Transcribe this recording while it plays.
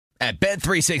At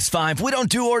Bet365, we don't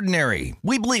do ordinary.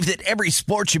 We believe that every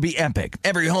sport should be epic.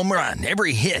 Every home run,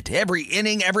 every hit, every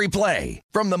inning, every play.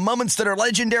 From the moments that are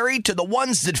legendary to the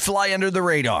ones that fly under the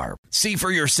radar. See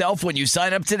for yourself when you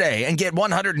sign up today and get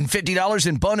 $150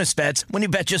 in bonus bets when you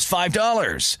bet just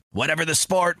 $5. Whatever the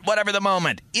sport, whatever the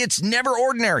moment, it's never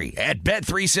ordinary at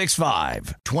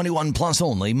Bet365. 21 plus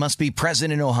only. Must be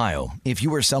present in Ohio. If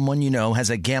you or someone you know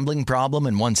has a gambling problem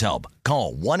and wants help,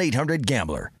 call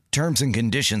 1-800-GAMBLER. Terms and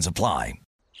conditions apply.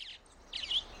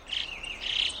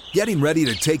 Getting ready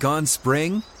to take on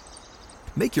spring?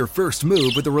 Make your first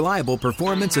move with the reliable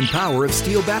performance and power of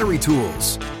Steel battery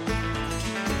tools.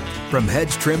 From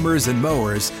hedge trimmers and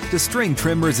mowers to string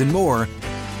trimmers and more,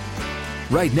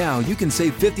 right now you can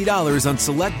save $50 on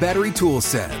select battery tool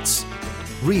sets.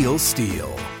 Real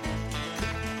Steel.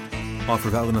 Offer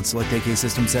valid on select AK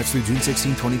system sets through June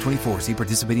 16, 2024. See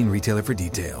participating retailer for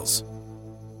details.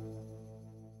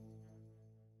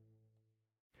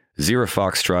 Zero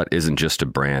Foxtrot isn't just a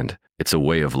brand, it's a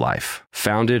way of life.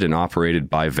 Founded and operated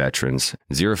by veterans,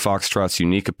 Zero Foxtrot's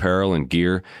unique apparel and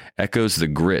gear echoes the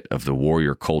grit of the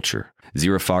warrior culture.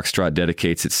 Zero Foxtrot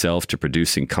dedicates itself to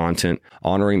producing content,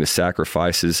 honoring the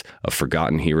sacrifices of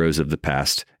forgotten heroes of the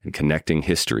past, and connecting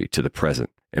history to the present.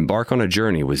 Embark on a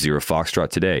journey with Zero Foxtrot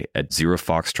today at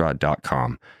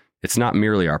zerofoxtrot.com. It's not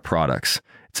merely our products,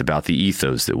 it's about the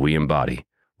ethos that we embody.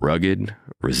 Rugged,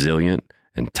 resilient,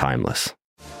 and timeless.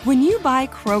 When you buy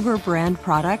Kroger brand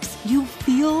products, you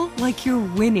feel like you're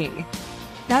winning.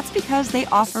 That's because they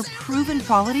offer proven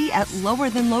quality at lower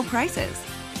than low prices.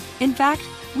 In fact,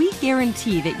 we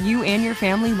guarantee that you and your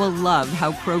family will love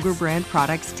how Kroger brand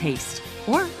products taste,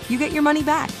 or you get your money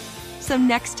back. So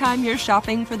next time you're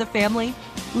shopping for the family,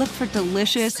 look for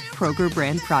delicious Kroger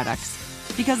brand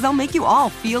products, because they'll make you all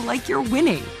feel like you're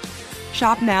winning.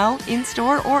 Shop now,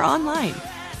 in-store, or online.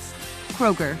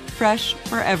 Kroger, fresh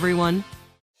for everyone.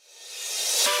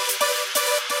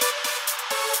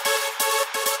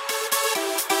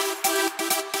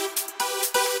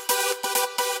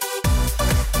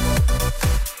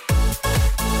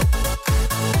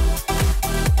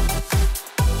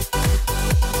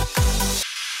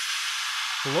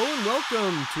 Hello and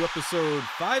welcome to episode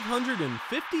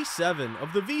 557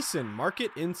 of the VSiN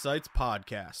Market Insights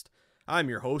Podcast. I'm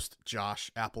your host,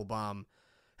 Josh Appelbaum.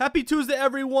 Happy Tuesday,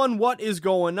 everyone. What is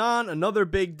going on? Another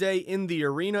big day in the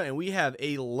arena, and we have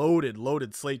a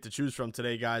loaded slate to choose from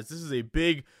today, guys. This is a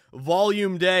big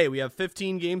volume day. We have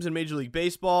 15 games in Major League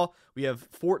Baseball. We have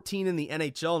 14 in the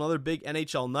NHL, another big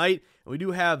NHL night. And we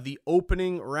do have the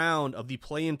opening round of the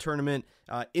play-in tournament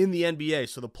in the NBA.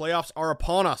 So the playoffs are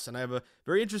upon us. And I have a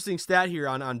very interesting stat here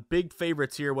on big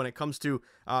favorites here when it comes to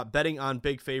betting on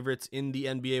big favorites in the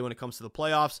NBA when it comes to the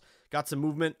playoffs. Got some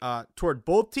movement toward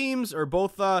both teams or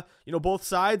both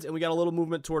sides, and we got a little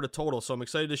movement toward a total. So I'm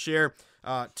excited to share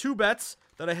two bets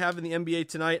that I have in the NBA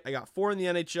tonight. I got 4 in the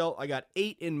NHL. I got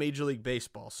 8 in Major League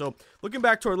Baseball. So looking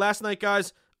back toward last night,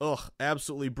 guys,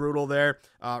 absolutely brutal there.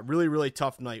 Really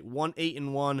tough night.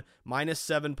 1-8-1, minus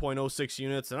 7.06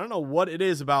 units. And I don't know what it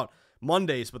is about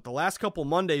Mondays, but the last couple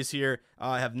Mondays here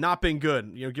have not been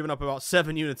good, giving up about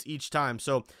 7 units each time.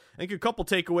 So I think a couple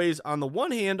takeaways on the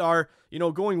one hand are,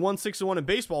 going 1-6-1 in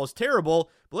baseball is terrible,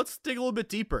 but let's dig a little bit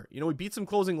deeper. We beat some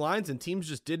closing lines and teams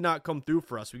just did not come through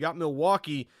for us. We got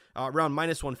Milwaukee around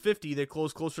minus 150. They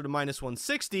closed closer to minus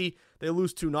 160. They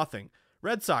lose 2-0.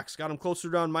 Red Sox got them closer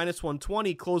to around minus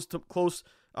 120, close to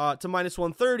minus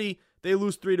 130. They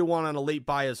lose 3-1 on a late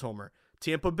Baez homer.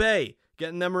 Tampa Bay,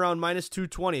 getting them around minus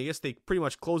 220. I guess they pretty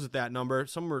much close at that number,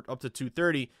 somewhere up to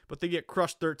 230, but they get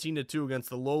crushed 13-2 against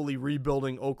the lowly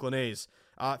rebuilding Oakland A's.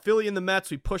 Philly and the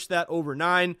Mets, we pushed that over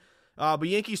 9. But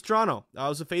Yankees Toronto, it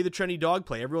was a fade the trendy dog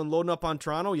play. Everyone loading up on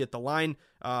Toronto, yet the line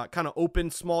kind of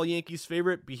opened small Yankees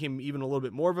favorite, became even a little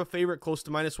bit more of a favorite, close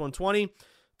to minus 120.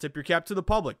 Tip your cap to the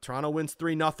public. Toronto wins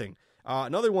 3-0.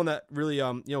 Another one that really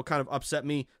kind of upset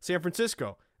me, San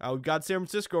Francisco. We've got San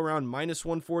Francisco around minus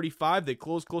 145. They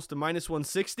close close to minus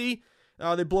 160.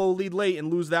 They blow a lead late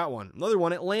and lose that one. Another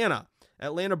one, Atlanta.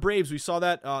 Atlanta Braves, we saw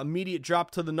that immediate drop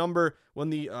to the number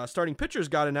when the starting pitchers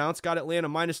got announced. Got Atlanta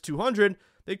minus 200.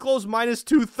 They close minus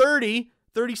 230.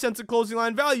 30 cents of closing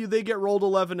line value. They get rolled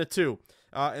 11-2.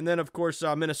 And then, of course,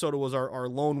 Minnesota was our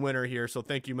lone winner here. So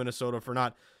thank you, Minnesota, for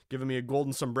not giving me a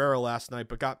golden sombrero last night.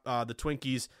 But got the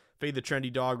Twinkies, fade the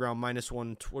trendy dog around minus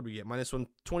 1. What did we get? Minus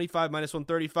 125, minus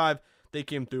 135. They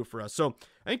came through for us. So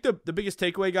I think the biggest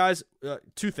takeaway, guys,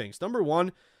 two things. Number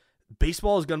one,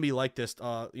 baseball is going to be like this,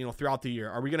 throughout the year.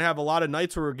 Are we going to have a lot of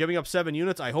nights where we're giving up 7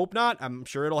 units? I hope not. I'm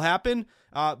sure it'll happen.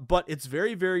 But it's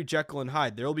very, very Jekyll and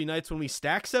Hyde. There'll be nights when we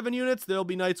stack 7 units. There'll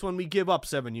be nights when we give up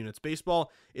 7 units.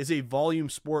 Baseball is a volume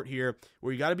sport here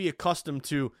where you got to be accustomed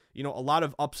to, a lot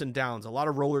of ups and downs, a lot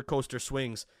of roller coaster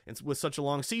swings. And with such a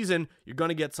long season, you're going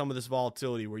to get some of this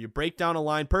volatility where you break down a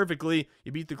line perfectly,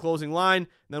 you beat the closing line, and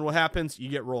then what happens? You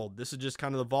get rolled. This is just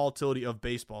kind of the volatility of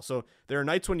baseball. So there are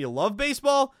nights when you love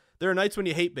baseball. There are nights when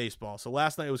you hate baseball. So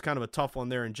last night was kind of a tough one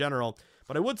there in general.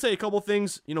 But I would say a couple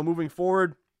things, moving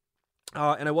forward.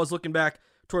 And I was looking back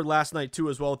toward last night too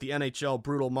as well with the NHL,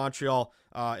 brutal Montreal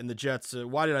and the Jets.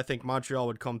 Why did I think Montreal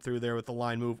would come through there with the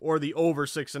line move or the over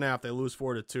 6.5? They lose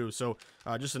 4-2. So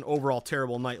just an overall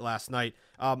terrible night last night.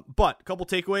 But a couple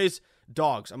takeaways.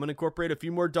 Dogs. I'm going to incorporate a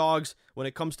few more dogs when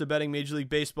it comes to betting Major League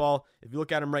Baseball. If you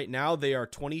look at them right now, they are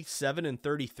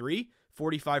 27-33,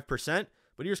 45%.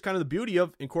 But here's kind of the beauty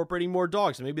of incorporating more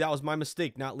dogs. And maybe that was my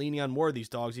mistake, not leaning on more of these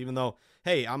dogs, even though,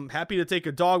 hey, I'm happy to take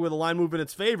a dog with a line move in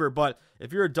its favor. But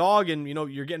if you're a dog and,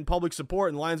 you're getting public support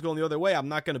and the line's going the other way, I'm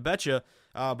not going to bet you.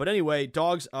 But anyway,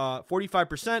 dogs,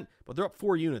 45%, but they're up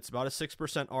 4 units, about a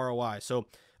 6% ROI. So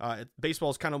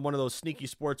baseball is kind of one of those sneaky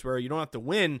sports where you don't have to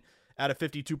win at a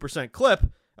 52%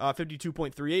 clip.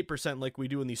 52.38% like we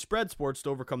do in these spread sports to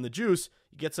overcome the juice.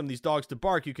 You get some of these dogs to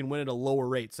bark, you can win at a lower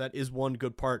rate. So that is one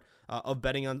good part of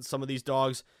betting on some of these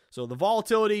dogs. So the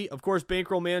volatility, of course,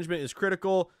 bankroll management is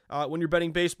critical when you're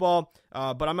betting baseball,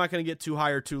 but I'm not going to get too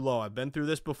high or too low. I've been through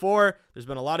this before. There's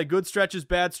been a lot of good stretches,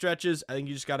 bad stretches. I think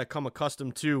you just got to come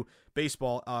accustomed to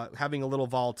baseball having a little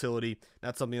volatility.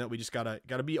 That's something that we just got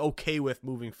to be okay with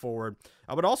moving forward.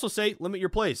 I would also say limit your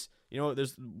plays.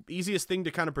 There's the easiest thing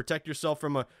to kind of protect yourself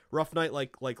from a rough night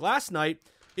like last night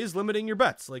is limiting your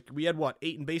bets. Like we had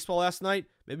 8 in baseball last night.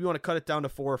 Maybe you want to cut it down to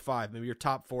 4 or 5, maybe your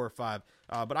top 4 or 5.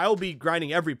 But I will be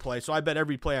grinding every play. So I bet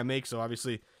every play I make. So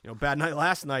obviously, bad night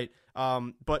last night.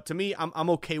 But to me, I'm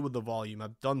okay with the volume.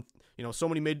 I've done, so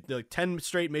many 10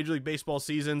 straight Major League Baseball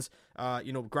seasons,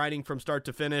 grinding from start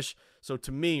to finish. So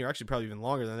to me, or actually probably even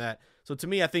longer than that. So to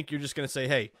me, I think you're just going to say,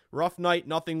 hey, rough night,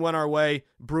 nothing went our way,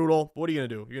 brutal. What are you going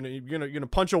to do? You're going to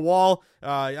punch a wall?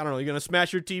 I don't know. You're going to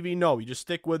smash your TV? No, you just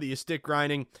stick with it. You stick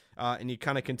grinding, and you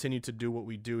kind of continue to do what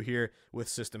we do here with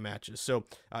system matches. So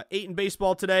 8 in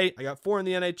baseball today. I got 4 in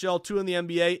the NHL, 2 in the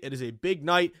NBA. It is a big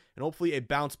night and hopefully a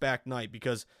bounce back night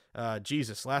because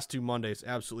Jesus, last 2 Mondays,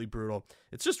 absolutely brutal.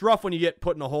 It's just rough when you get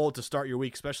put in a hole to start your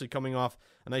week, especially coming off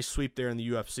a nice sweep there in the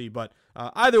UFC. But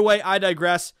either way, I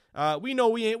digress. We know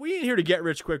we ain't here to get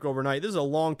rich quick overnight. This is a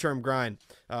long-term grind.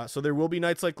 So there will be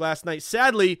nights like last night,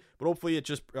 sadly, but hopefully it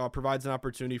just provides an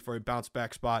opportunity for a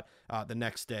bounce-back spot the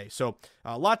next day. So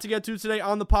a lot to get to today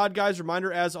on the pod, guys.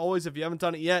 Reminder, as always, if you haven't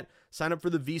done it yet, sign up for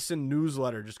the VSiN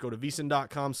newsletter. Just go to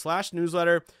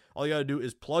vsin.com/newsletter. All you got to do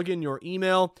is plug in your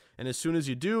email, and as soon as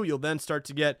you do, you'll then start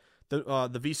to get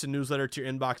the VSiN newsletter to your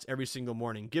inbox every single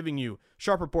morning, giving you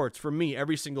sharp reports from me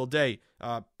every single day,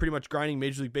 pretty much grinding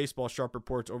Major League Baseball sharp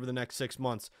reports over the next 6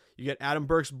 months. You get Adam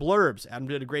Burke's blurbs. Adam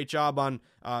did a great job on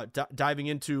diving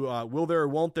into will there or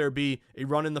won't there be a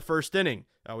run in the first inning,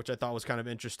 which I thought was kind of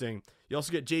interesting. You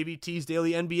also get JVT's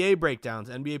daily NBA breakdowns.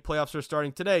 NBA playoffs are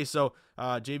starting today, so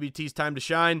JVT's time to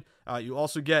shine. You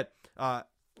also get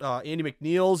Andy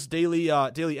McNeil's daily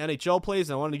NHL plays,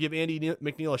 and I wanted to give Andy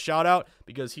McNeil a shout out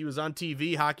because he was on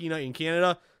TV Hockey Night in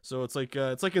Canada. So it's like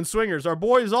in Swingers. Our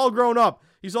boy is all grown up.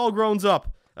 He's all grown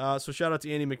up. So shout out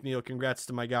to Andy McNeil. Congrats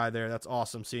to my guy there. That's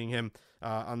awesome seeing him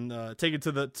take it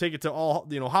to all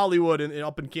Hollywood and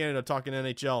up in Canada talking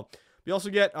NHL. We also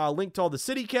get a link to all the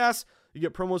CityCasts. You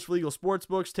get promos for legal sports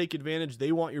books. Take advantage.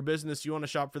 They want your business. You want to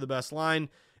shop for the best line,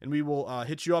 and we will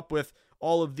hit you up with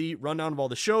all of the rundown of all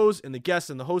the shows and the guests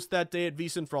and the host that day at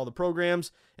VSiN for all the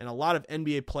programs, and a lot of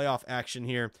NBA playoff action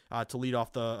here to lead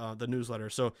off the newsletter.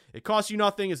 So it costs you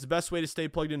nothing. It's the best way to stay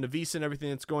plugged into VSiN, everything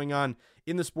that's going on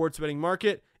in the sports betting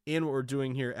market and what we're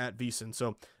doing here at VSiN.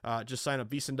 So just sign up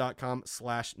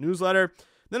vsin.com/newsletter.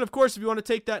 Then, of course, if you want to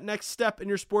take that next step in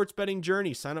your sports betting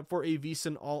journey, sign up for a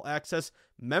VSiN All Access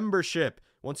membership.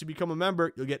 Once you become a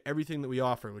member, you'll get everything that we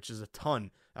offer, which is a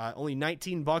ton. Only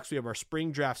 $19. We have our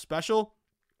spring draft special.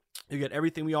 You get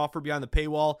everything we offer behind the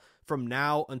paywall from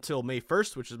now until May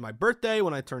 1st, which is my birthday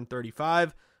when I turn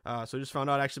 35. So I just found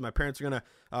out actually my parents are going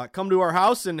to come to our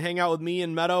house and hang out with me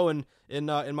and Meadow and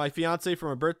my fiance for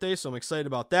my birthday. So I'm excited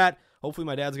about that. hopefully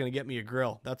my dad's going to get me a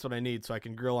grill. That's what I need so I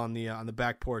can grill on the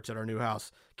back porch at our new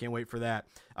house. Can't wait for that.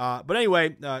 But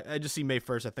anyway, I just see May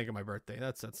 1st. I think of my birthday.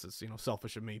 That's just,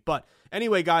 selfish of me. But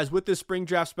anyway, guys, with this spring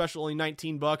draft special, only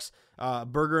 $19, a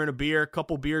burger and a beer, a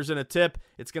couple beers and a tip.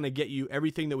 It's going to get you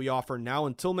everything that we offer now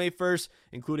until May 1st,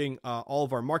 including all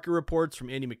of our market reports from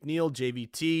Andy McNeil,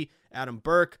 JVT, Adam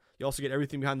Burke. You also get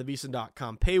everything behind the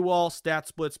VSiN.com paywall, stat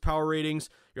splits, power ratings.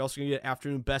 You're also going to get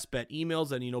afternoon best bet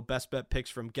emails and, best bet picks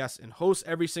from guests and hosts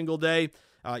every single day.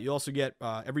 You also get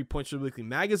every Point Spread Weekly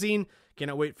magazine.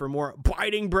 Cannot wait for more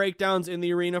biting breakdowns in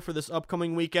the arena for this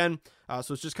upcoming weekend.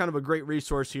 So it's just kind of a great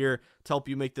resource here to help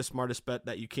you make the smartest bet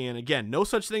that you can. Again, no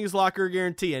such thing as locker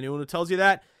guarantee. Anyone who tells you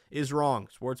that is wrong.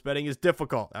 Sports betting is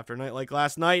difficult. After a night like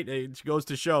last night, it goes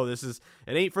to show it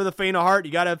ain't for the faint of heart.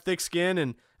 You got to have thick skin,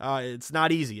 and it's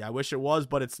not easy. I wish it was,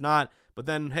 but it's not. But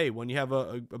then, hey, when you have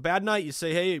a bad night, you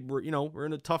say, hey, we're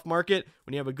in a tough market.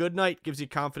 When you have a good night, it gives you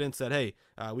confidence that, hey,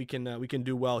 we can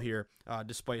do well here,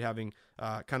 despite having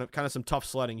kind of some tough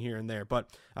sledding here and there. But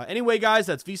anyway, guys,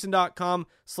 that's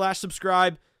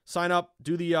VSiN.com/subscribe. Sign up,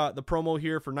 do the promo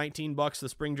here for $19, the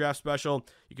spring draft special.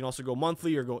 You can also go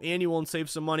monthly or go annual and save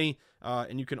some money.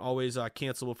 And you can always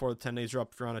cancel before the 10 days are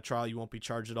up. If you're on a trial, you won't be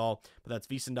charged at all. But that's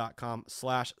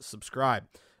VSiN.com/subscribe.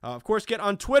 Of course, get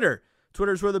on Twitter.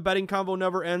 Twitter is where the betting convo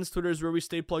never ends. Twitter is where we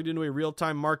stay plugged into a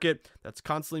real-time market that's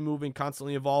constantly moving,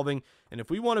 constantly evolving. And if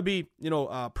we want to be,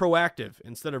 proactive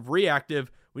instead of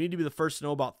reactive, we need to be the first to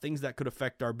know about things that could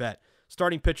affect our bet.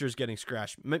 Starting pitchers getting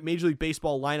scratched, Major League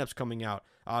Baseball lineups coming out,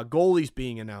 goalies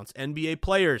being announced, NBA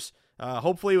players.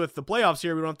 Hopefully with the playoffs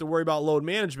here, we don't have to worry about load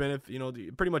management.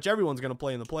 If pretty much everyone's going to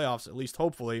play in the playoffs, at least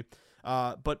hopefully.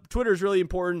 But Twitter is really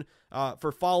important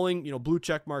for following, blue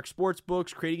checkmark sports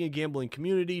books, creating a gambling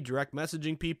community, direct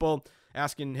messaging people,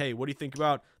 asking, hey, what do you think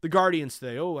about the Guardians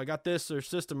today? Oh, I got this or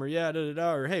system or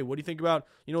or hey, what do you think about,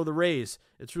 the Rays?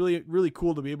 It's really, really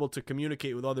cool to be able to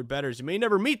communicate with other bettors. You may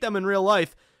never meet them in real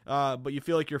life, but you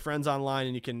feel like you're friends online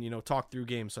and you can, talk through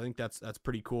games. So I think that's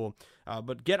pretty cool.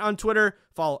 But get on Twitter,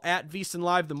 follow at VSiN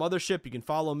Live, the mothership. You can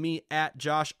follow me at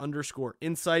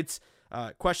Josh_insights.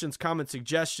 Questions, comments,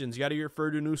 suggestions. You got to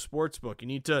refer to a new sports book. You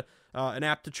need to an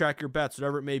app to track your bets,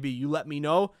 whatever it may be. You let me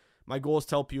know. My goal is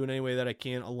to help you in any way that I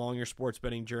can along your sports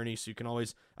betting journey. So you can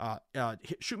always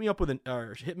hit me up with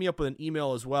an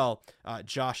email as well,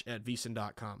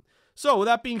 josh@vsin.com. So with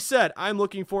that being said, I'm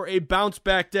looking for a bounce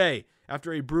back day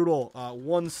after a brutal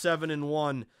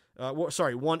 1-7-1.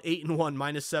 1-8-1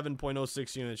 minus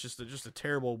 7.06 units. Just a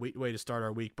terrible way to start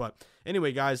our week. But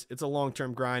anyway, guys, it's a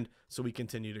long-term grind, so we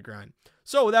continue to grind.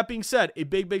 So with that being said, a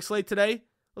big slate today.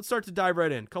 Let's start to dive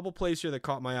right in. A couple plays here that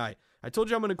caught my eye. I told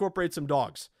you I'm going to incorporate some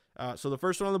dogs. So the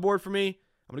first one on the board for me,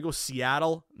 I'm going to go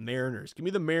Seattle Mariners. Give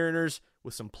me the Mariners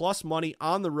with some plus money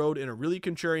on the road in a really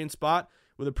contrarian spot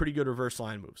with a pretty good reverse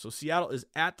line move. So Seattle is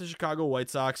at the Chicago White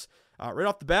Sox. Right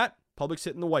off the bat, public's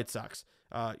hitting the White Sox.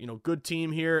 Good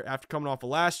team here after coming off of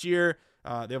last year.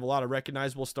 They have a lot of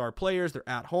recognizable star players. They're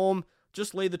at home.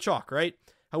 Just lay the chalk, right?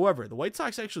 However, the White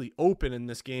Sox actually open in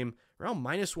this game around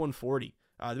minus 140.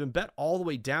 They've been bet all the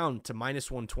way down to minus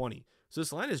 120. So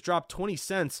this line has dropped 20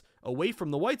 cents away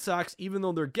from the White Sox, even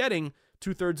though they're getting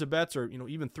 2/3 of bets or,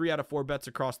 even 3 out of 4 bets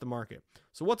across the market.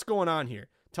 So what's going on here?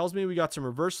 Tells me we got some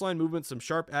reverse line movement, some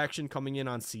sharp action coming in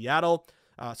on Seattle.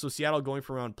 So Seattle going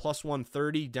from around plus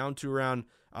 130 down to around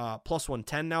plus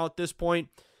 110 now at this point.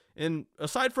 And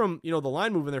aside from, the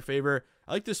line move in their favor,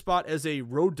 I like this spot as a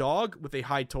road dog with a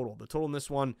high total. The total in this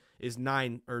one is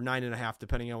 9 or 9.5,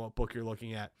 depending on what book you're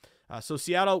looking at. So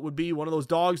Seattle would be one of those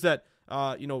dogs that,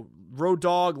 road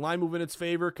dog, line move in its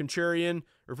favor, contrarian,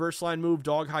 reverse line move,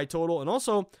 dog high total. And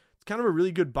also, it's kind of a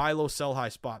really good buy low, sell high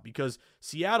spot because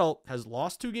Seattle has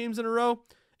lost 2 games in a row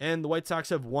and the White Sox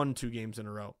have won 2 games in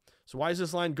a row. So why is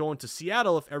this line going to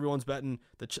Seattle if everyone's betting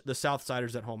the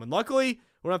Southsiders at home? And luckily,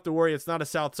 we don't have to worry. It's not a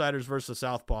Southsiders versus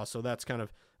Southpaw, so that's kind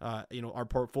of our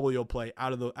portfolio play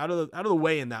out of the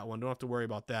way in that one. Don't have to worry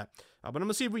about that. But I'm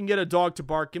gonna see if we can get a dog to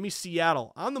bark. Give me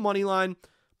Seattle on the money line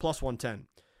plus 110.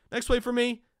 Next play for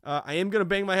me. I am gonna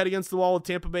bang my head against the wall with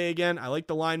Tampa Bay again. I like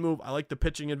the line move. I like the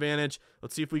pitching advantage.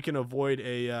 Let's see if we can avoid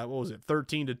a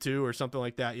 13-2 or something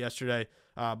like that yesterday.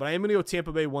 But I am gonna go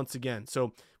Tampa Bay once again.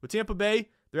 So with Tampa Bay,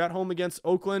 they're at home against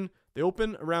Oakland. They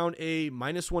open around a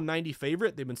minus 190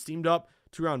 favorite. They've been steamed up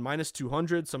to around minus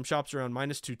 200. Some shops around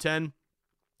minus 210.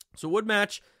 So would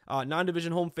match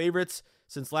non-division home favorites.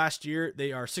 Since last year,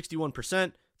 they are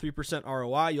 61%, 3%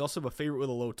 ROI. You also have a favorite with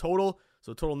a low total.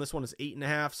 So the total in this one is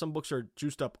 8.5. Some books are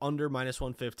juiced up under minus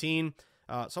 115.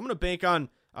 So I'm going to bank on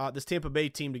this Tampa Bay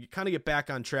team to kind of get back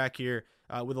on track here.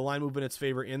 with a line move in its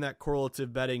favor in that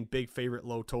correlative betting, big favorite,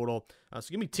 low total. So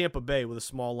give me Tampa Bay with a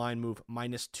small line move,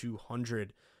 minus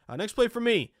 200. Next play for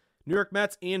me, New York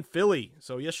Mets and Philly.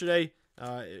 So yesterday,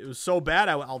 it was so bad,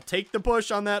 I'll take the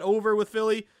push on that over with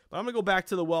Philly, but I'm going to go back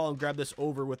to the well and grab this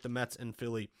over with the Mets and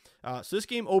Philly. So this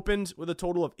game opened with a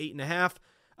total of 8.5,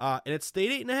 and it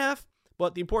stayed 8.5.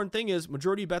 But the important thing is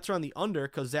majority bets are on the under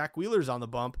because Zach Wheeler's on the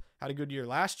bump. Had a good year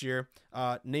last year.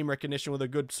 Name recognition with a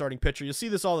good starting pitcher. You'll see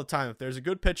this all the time. If there's a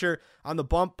good pitcher on the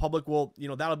bump, public will,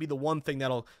 that'll be the one thing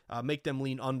that'll make them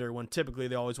lean under when typically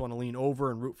they always want to lean over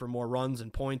and root for more runs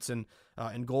and points and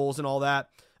goals and all that.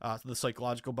 So the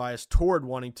psychological bias toward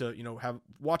wanting to,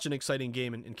 watch an exciting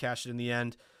game and cash it in the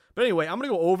end. But anyway, I'm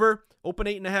going to go over. Open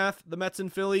 8.5, the Mets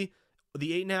and Philly.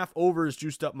 The 8.5 over is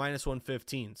juiced up minus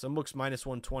 115. Some books minus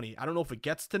 120. I don't know if it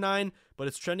gets to 9, but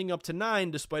it's trending up to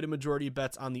 9 despite a majority of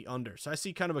bets on the under. So I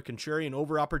see kind of a contrarian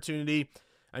over opportunity.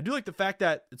 I do like the fact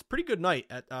that it's a pretty good night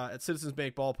at Citizens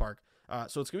Bank Ballpark.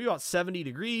 So it's going to be about 70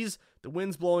 degrees. The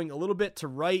wind's blowing a little bit to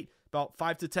right, about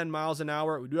 5 to 10 miles an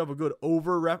hour. We do have a good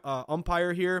over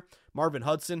umpire here. Marvin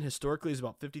Hudson historically is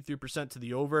about 53% to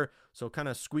the over, so kind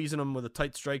of squeezing them with a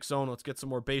tight strike zone. Let's get some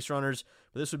more base runners.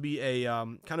 But this would be a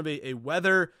kind of a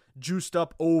weather juiced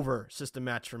up over system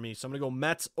match for me. So I'm going to go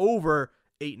Mets over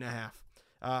 8.5.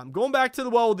 I'm going back to the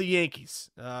well with the Yankees.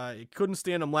 Couldn't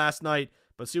stand them last night,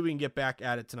 but see if we can get back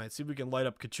at it tonight. See if we can light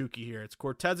up Kachuki here. It's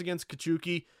Cortez against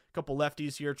Kachuki. A couple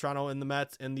lefties here, Toronto and the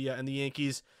Mets and the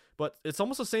Yankees. But it's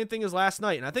almost the same thing as last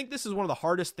night. And I think this is one of the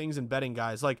hardest things in betting,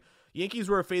 guys. Like, Yankees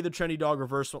were a fade the trendy dog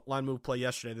reverse line move play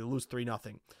yesterday. They lose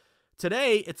 3-0.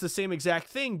 Today, it's the same exact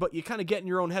thing, but you kind of get in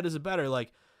your own head as a bettor.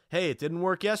 Like, hey, it didn't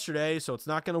work yesterday, so it's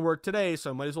not going to work today, so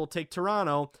I might as well take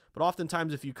Toronto. But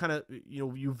oftentimes, if you kind of,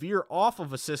 you veer off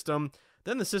of a system,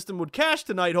 then the system would cash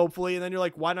tonight, hopefully, and then you're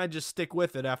like, why not just stick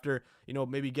with it after,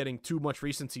 maybe getting too much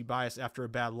recency bias after a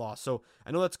bad loss. So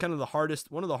I know that's kind of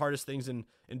one of the hardest things in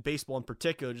baseball in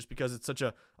particular, just because it's such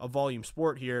a volume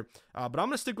sport here. But I'm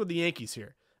going to stick with the Yankees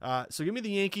here. So give me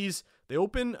the Yankees. They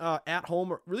open at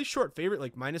home, really short favorite,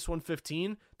 like minus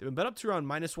 115. They've been bet up to around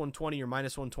minus 120 or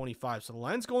minus 125. So the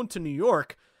line's going to New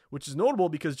York, which is notable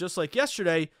because just like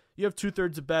yesterday, you have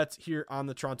 2/3 of bets here on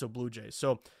the Toronto Blue Jays.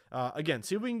 So again,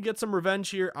 see if we can get some revenge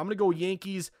here. I'm going to go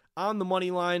Yankees on the money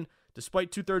line.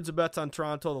 Despite 2/3 of bets on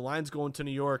Toronto, the line's going to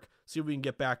New York. See if we can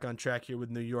get back on track here with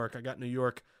New York. I got New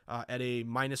York at a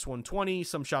minus 120.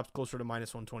 Some shops closer to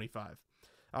minus 125.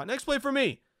 Next play for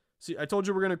me. See, I told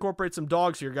you we're going to incorporate some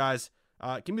dogs here, guys.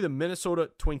 Give me the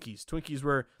Minnesota Twinkies. Twinkies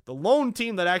were the lone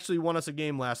team that actually won us a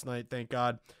game last night, thank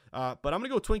God. But I'm going to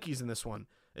go Twinkies in this one.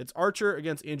 It's Archer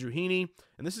against Andrew Heaney,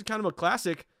 and this is kind of a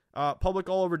classic public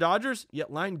all over Dodgers,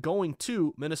 yet line going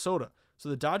to Minnesota. So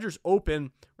the Dodgers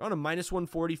open around a minus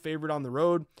 140 favorite on the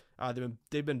road.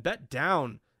 They've been bet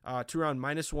down to around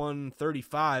minus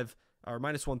 135 or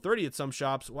minus 130 at some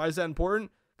shops. Why is that important?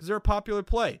 Because they're a popular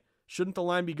play. Shouldn't the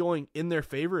line be going in their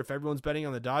favor if everyone's betting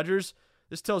on the Dodgers?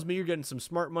 This tells me you're getting some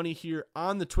smart money here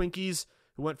on the Twinkies,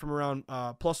 who went from around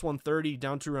plus 130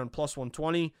 down to around plus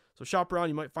 120. So shop around,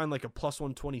 you might find like a plus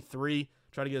 123.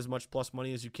 Try to get as much plus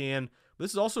money as you can. But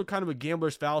this is also kind of a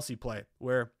gambler's fallacy play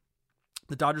where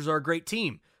the Dodgers are a great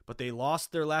team, but they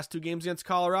lost their last 2 games against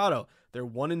Colorado. They're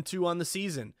 1-2 on the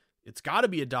season. It's got to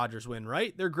be a Dodgers win,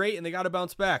 right? They're great and they got to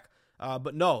bounce back.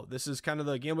 But no, this is kind of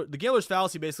the gambler. The gambler's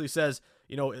fallacy basically says,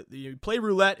 you play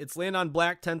roulette, it's land on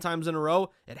black 10 times in a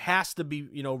row. It has to be,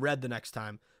 red the next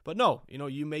time. But no,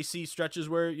 you may see stretches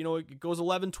where, it goes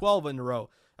 11-12 in a row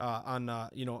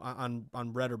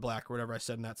on red or black or whatever I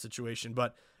said in that situation.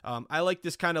 But I like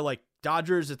this kind of like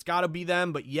Dodgers. It's got to be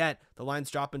them, but yet the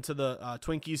line's dropping to the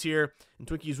Twinkies here. And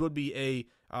Twinkies would be a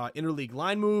interleague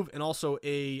line move and also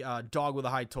a dog with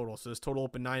a high total. So this total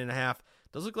open 9.5.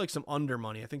 Does look like some under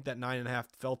money. I think that 9.5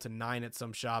 fell to 9 at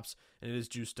some shops, and it is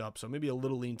juiced up. So maybe a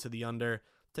little lean to the under.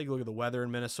 Take a look at the weather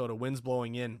in Minnesota. Winds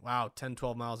blowing in. Wow, 10,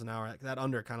 12 miles an hour. That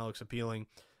under kind of looks appealing.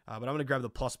 But I'm going to grab the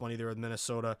plus money there with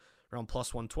Minnesota, around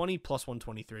plus 120, plus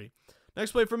 123.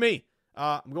 Next play for me.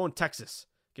 I'm going Texas.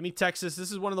 Give me Texas.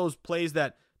 This is one of those plays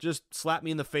that just slapped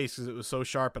me in the face because it was so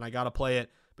sharp, and I got to play it.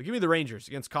 But give me the Rangers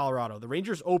against Colorado. The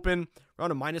Rangers open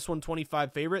around a minus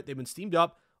 125 favorite. They've been steamed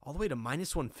up all the way to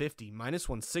minus 150, minus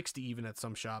 160 even at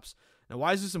some shops. Now,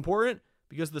 why is this important?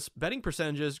 Because the betting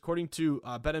percentages, according to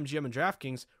BetMGM and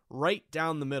DraftKings, right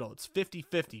down the middle. It's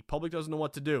 50-50. Public doesn't know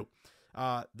what to do.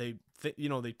 They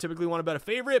typically want to bet a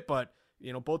favorite, but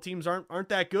both teams aren't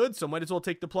that good, so might as well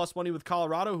take the plus money with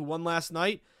Colorado, who won last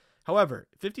night. However,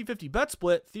 50-50 bet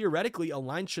split, theoretically, a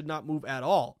line should not move at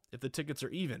all if the tickets are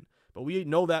even. But we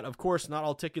know that, of course, not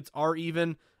all tickets are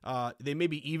even. They may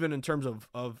be even in terms of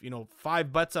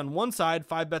 5 bets on one side,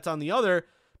 5 bets on the other.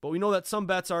 But we know that some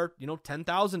bets are,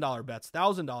 $10,000 bets,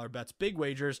 $1,000 bets, big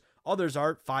wagers. Others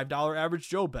are $5 average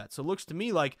Joe bets. So it looks to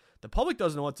me like the public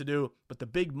doesn't know what to do, but the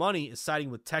big money is siding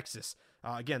with Texas.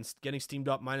 Again, getting steamed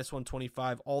up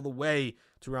 -125 all the way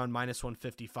to around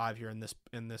 -155 here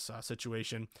in this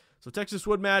situation. So Texas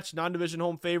would match, non-division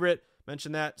home favorite.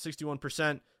 Mentioned that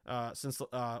 61% since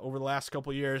over the last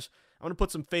couple years. I'm going to put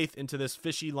some faith into this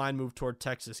fishy line move toward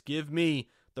Texas. Give me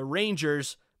the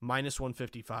Rangers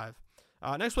 -155.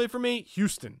 Next play for me,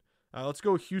 Houston. Let's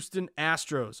go Houston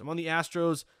Astros. I'm on the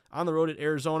Astros on the road at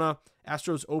Arizona.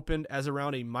 Astros opened as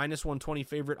around a -120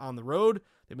 favorite on the road.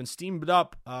 They've been steamed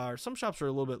up. Some shops are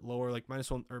a little bit lower, like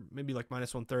 -1 or maybe like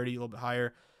 -130, a little bit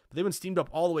higher. But they've been steamed up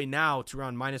all the way now to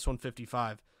around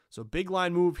 -155. So big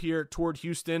line move here toward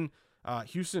Houston.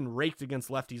 Houston raked against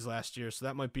lefties last year, so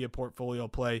that might be a portfolio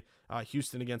play.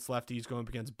 Houston against lefties going up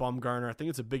against Bumgarner. I think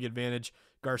it's a big advantage.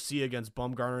 Garcia against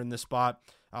Bumgarner in this spot.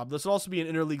 This will also be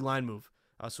an interleague line move.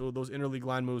 So those interleague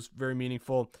line moves, very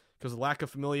meaningful because the lack of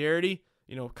familiarity,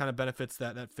 kind of benefits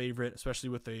that favorite, especially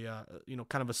with a,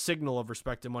 kind of a signal of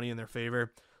respect and money in their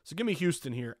favor. So give me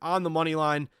Houston here on the money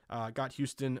line. Got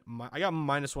Houston. I got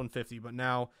 -150, but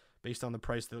now based on the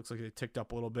price, that looks like they ticked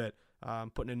up a little bit. I'm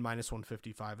putting in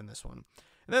 -155 in this one.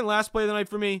 And then last play of the night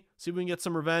for me, see if we can get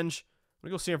some revenge. I'm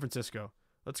going to go San Francisco.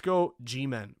 Let's go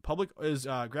G-Men. Public is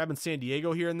grabbing San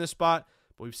Diego here in this spot,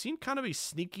 but we've seen kind of a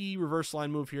sneaky reverse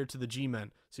line move here to the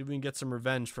G-Men. See if we can get some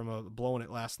revenge from blowing it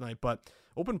last night. But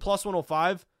open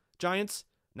 +105, Giants.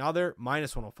 Now they're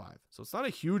 -105. So it's not a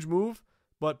huge move,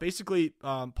 but basically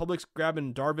Public's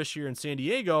grabbing Darvish here in San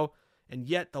Diego, and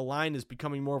yet the line is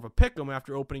becoming more of a pick'em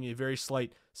after opening a very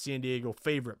slight San Diego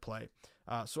favorite play.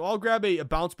 So I'll grab a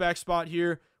bounce back spot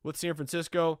here with San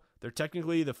Francisco. They're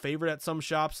technically the favorite at some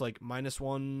shops, like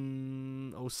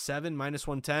 -107,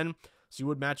 -110. So you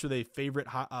would match with a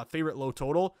favorite low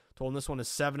total. Total in this one is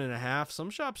 7.5. Some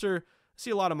shops see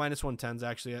a lot of -110s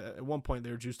actually. At one point they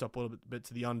were juiced up a little bit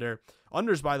to the under.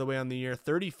 Unders, by the way, on the year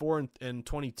 34 and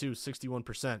 22,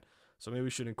 61%. So maybe we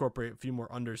should incorporate a few more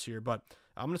unders here. But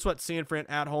I'm going to sweat San Fran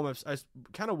at home. I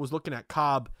kind of was looking at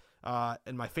Cobb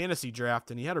in my fantasy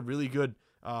draft, and he had a really good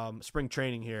spring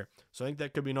training here. So I think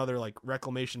that could be another like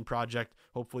reclamation project.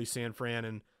 Hopefully San Fran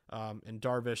and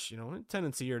Darvish,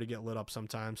 tendency here to get lit up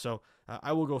sometimes. So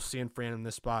I will go San Fran in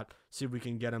this spot, see if we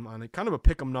can get him on a kind of a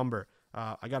pick 'em number.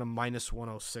 I got a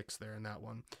 -106 there in that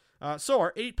one. So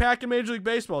our 8-pack in Major League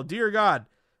Baseball, dear God,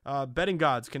 betting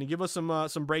gods, can you give us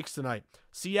some breaks tonight?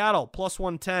 Seattle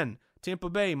 +110, Tampa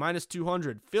Bay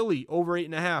 -200, Philly over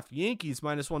 8.5, Yankees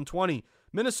 -120,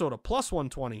 Minnesota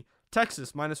 +120,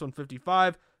 Texas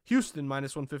 -155, Houston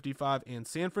 -155, and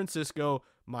San Francisco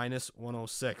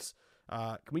 -106.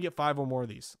 Can we get 5 or more of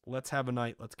these? Let's have a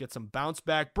night. Let's get some bounce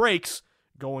back breaks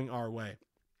going our way.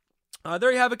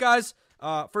 There you have it, guys.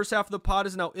 First half of the pod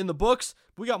is now in the books.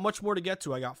 We got much more to get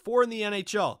to. I got 4 in the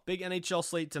NHL. Big NHL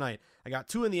slate tonight. I got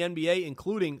 2 in the NBA,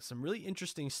 including some really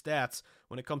interesting stats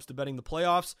when it comes to betting the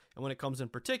playoffs and when it comes in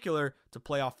particular to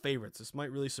playoff favorites. This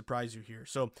might really surprise you here.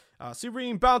 So see if we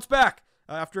can bounce back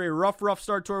after a rough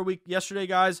start to our week yesterday,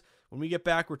 guys. When we get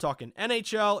back, we're talking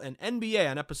NHL and NBA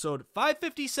on episode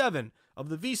 557 of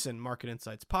the VSiN Market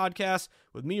Insights podcast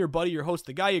with me, your buddy, your host,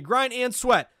 the guy you grind and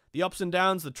sweat, the ups and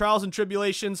downs, the trials and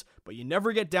tribulations, but you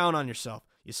never get down on yourself.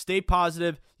 You stay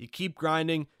positive, you keep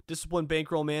grinding, disciplined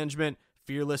bankroll management,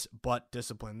 fearless but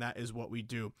disciplined. That is what we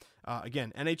do.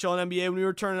 Again, NHL and NBA when we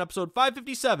return in episode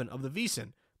 557 of the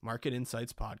VSiN Market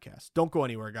Insights podcast. Don't go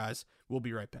anywhere, guys. We'll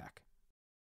be right back.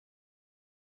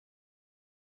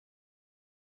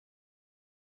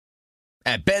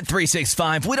 At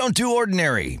Bet365, we don't do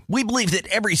ordinary. We believe that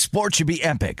every sport should be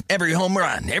epic. Every home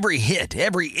run, every hit,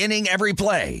 every inning, every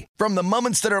play. From the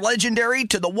moments that are legendary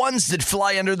to the ones that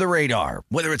fly under the radar.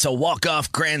 Whether it's a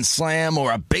walk-off grand slam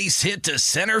or a base hit to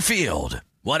center field.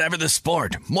 Whatever the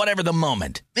sport, whatever the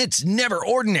moment. It's never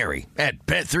ordinary at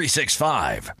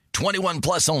Bet365. 21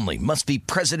 plus only. Must be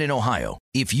present in Ohio.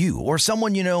 If you or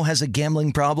someone you know has a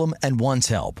gambling problem and wants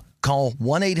help, call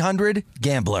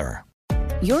 1-800-GAMBLER.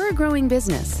 You're a growing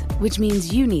business, which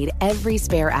means you need every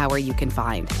spare hour you can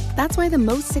find. That's why the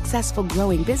most successful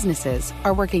growing businesses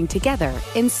are working together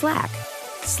in Slack.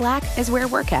 Slack is where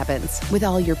work happens, with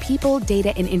all your people,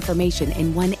 data, and information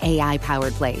in one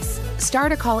AI-powered place.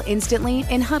 Start a call instantly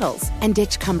in huddles and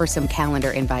ditch cumbersome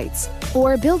calendar invites.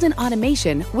 Or build an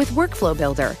automation with Workflow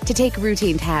Builder to take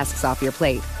routine tasks off your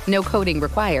plate. No coding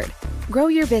required. Grow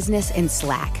your business in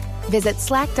Slack. Visit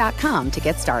slack.com to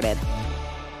get started.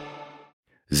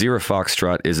 Zero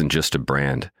Foxtrot isn't just a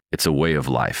brand, It's a way of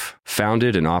life.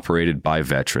 Founded and operated by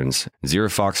veterans, Zero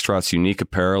Foxtrot's unique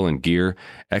apparel and gear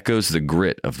echoes the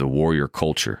grit of the warrior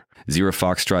culture. Zero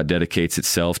Foxtrot dedicates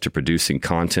itself to producing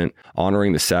content,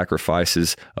 honoring the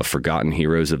sacrifices of forgotten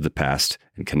heroes of the past,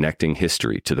 and connecting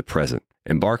history to the present.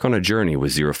 Embark on a journey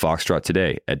with Zero Foxtrot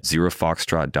today at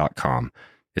zerofoxtrot.com.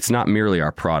 It's not merely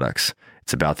our products,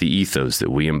 it's about the ethos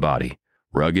that we embody.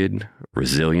 Rugged,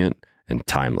 resilient, and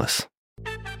timeless.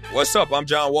 What's up? I'm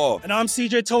John Wall. And I'm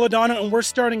CJ Toledano, and we're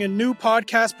starting a new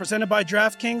podcast presented by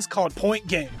DraftKings called Point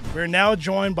Game. We're now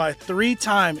joined by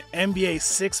three-time NBA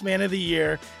Sixth Man of the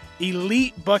Year,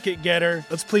 elite bucket getter.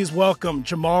 Let's please welcome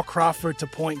Jamal Crawford to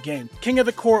Point Game. King of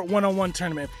the Court one-on-one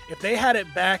tournament. If they had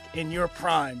it back in your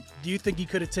prime, do you think you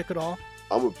could have took it all?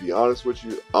 I'm going to be honest with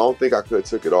you. I don't think I could have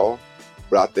took it all,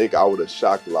 but I think I would have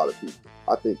shocked a lot of people.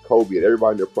 I think Kobe and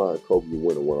everybody in their prime, Kobe would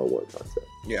win a one-on-one contest.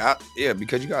 Yeah,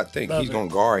 because you got to think, he's going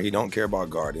to guard. He don't care about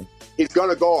guarding. He's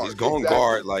going to guard. He's going to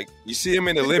guard. Like, you see him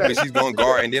in the Olympics, he's going to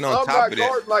guard. And then on top of that. I'm not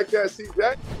guarding like that,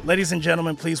 CJ. Ladies and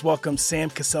gentlemen, please welcome Sam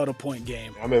Cassell to Point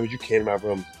Game. I remember you came out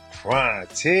from crying,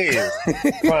 tears,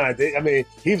 crying. I mean,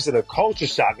 he was in a culture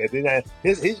shock. And then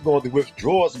he's going through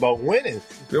withdrawals about winning.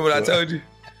 Remember what I told you?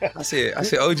 I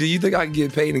said, OG, you think I can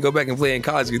get paid and go back and play in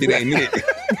college because it ain't it?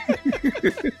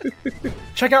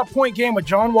 Check out Point Game with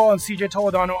John Wall and CJ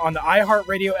Toledano on the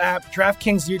iHeartRadio app,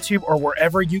 DraftKings YouTube, or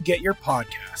wherever you get your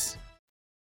podcasts.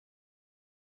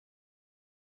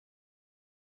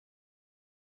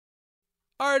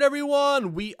 All right,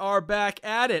 everyone, we are back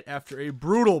at it after a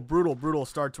brutal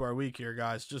start to our week here,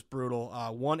 guys. Just brutal.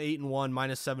 1-8-1,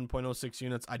 minus 7.06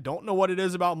 units. I don't know what it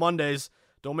is about Mondays.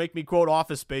 Don't make me quote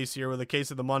Office Space here with a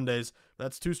case of the Mondays.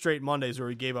 That's 2 straight Mondays where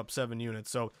we gave up 7 units.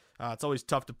 So it's always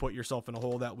tough to put yourself in a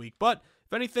hole that week. But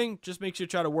if anything, just makes you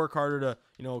try to work harder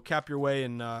to, cap your way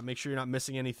and make sure you're not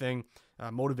missing anything.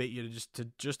 Motivate you to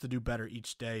just do better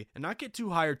each day and not get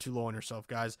too high or too low on yourself,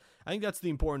 guys. I think that's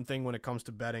the important thing when it comes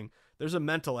to betting. There's a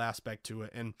mental aspect to it.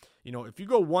 And, if you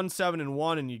go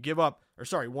 1-7-1 and you give up,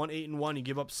 1-8-1, you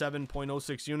give up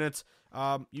 7.06 units,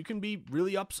 you can be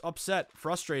really upset,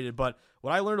 frustrated. But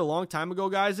what I learned a long time ago,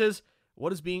 guys, is what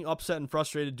does being upset and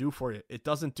frustrated do for you? It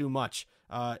doesn't do much.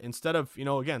 Instead of,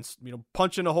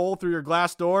 punching a hole through your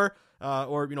glass door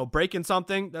or, breaking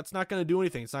something, that's not going to do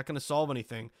anything. It's not going to solve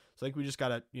anything. So I think we just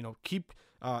got to, keep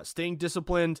staying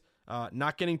disciplined,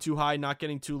 not getting too high, not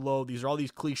getting too low. These are all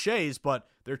these cliches, but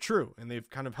they're true. And they've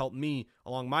kind of helped me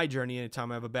along my journey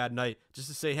anytime I have a bad night, just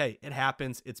to say, hey, it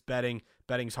happens. It's betting.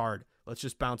 Betting's hard. Let's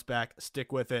just bounce back,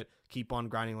 stick with it, keep on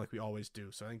grinding like we always do.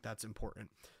 So I think that's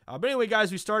important. But anyway,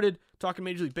 guys, we started talking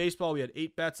Major League Baseball. We had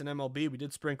 8 bets in MLB. We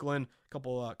did sprinkle in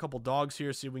a couple dogs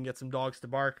here, see if we can get some dogs to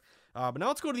bark. But now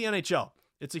let's go to the NHL.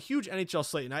 It's a huge NHL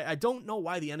slate, and I don't know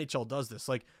why the NHL does this.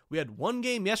 Like, we had 1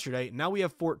 game yesterday, and now we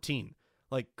have 14.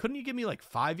 Like, couldn't you give me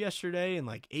 5 yesterday and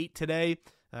 8 today?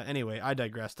 Anyway, I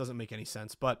digress. Doesn't make any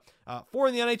sense. But 4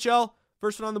 in the NHL.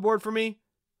 First one on the board for me.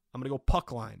 I'm going to go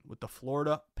puck line with the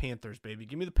Florida Panthers, baby.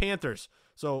 Give me the Panthers.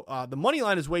 So the money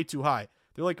line is way too high.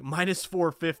 They're minus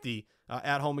 450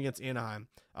 at home against Anaheim.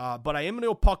 But I am going to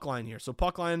go puck line here. So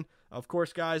puck line, of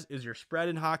course, guys, is your spread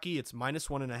in hockey. It's minus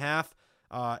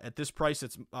 1.5. At this price,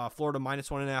 it's Florida minus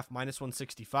 1.5, minus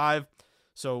 165.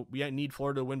 So we need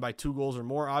Florida to win by 2 goals or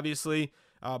more, obviously.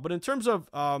 But in terms of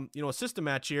a system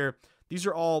match here, these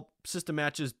are all system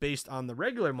matches based on the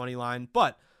regular money line.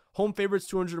 But home favorites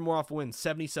 200 or more off a win,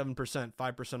 77%,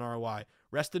 5% ROI.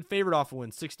 Rested favorite off a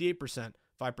win, 68%,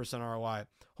 5% ROI.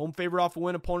 Home favorite off a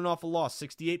win, opponent off a loss,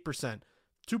 68%,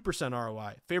 2%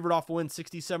 ROI. Favorite off a win,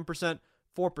 67%,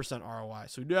 4% ROI.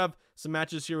 So we do have some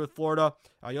matches here with Florida.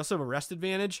 You also have a rest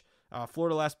advantage.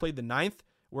 Florida last played the 9th,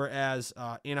 whereas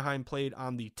Anaheim played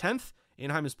on the 10th.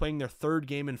 Anaheim is playing their 3rd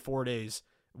game in 4 days,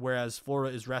 whereas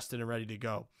Florida is rested and ready to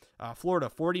go. Florida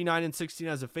 49-16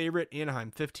 as a favorite. Anaheim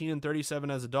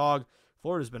 15-37 as a dog.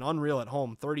 Florida's been unreal at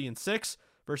home, 30-6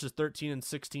 versus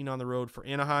 13-16 on the road for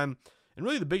Anaheim. And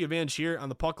really the big advantage here on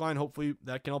the puck line, hopefully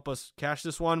that can help us cash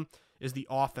this one, is the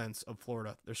offense of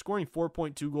Florida. They're scoring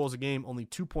 4.2 goals a game, only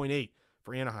 2.8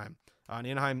 for Anaheim. And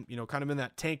Anaheim, kind of in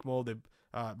that tank mode.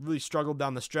 They've really struggled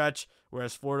down the stretch,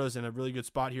 whereas Florida's in a really good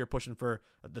spot here, pushing for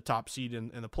the top seed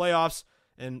in the playoffs.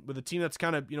 And with a team that's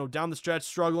kind of, down the stretch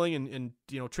struggling and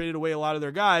traded away a lot of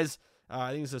their guys,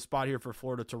 I think it's a spot here for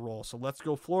Florida to roll. So let's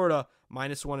go Florida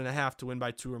minus 1.5 to win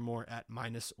by 2 or more at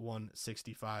minus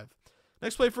 165.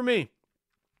 Next play for me.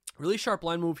 Really sharp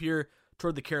line move here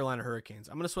toward the Carolina Hurricanes.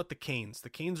 I'm going to sweat the Canes. The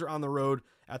Canes are on the road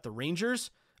at the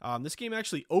Rangers. This game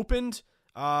actually opened,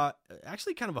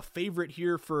 actually kind of a favorite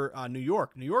here for New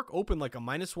York. New York opened like a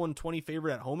minus 120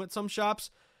 favorite at home at some shops.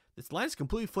 This line is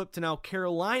completely flipped to now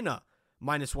Carolina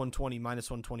minus 120, minus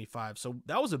 125. So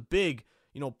that was a big,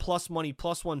 plus money,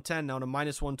 plus 110 now to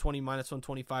minus 120, minus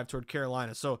 125 toward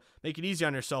Carolina. So make it easy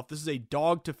on yourself. This is a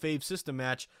dog to fave system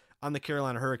match on the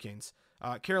Carolina Hurricanes.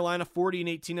 Carolina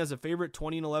 40-18 as a favorite,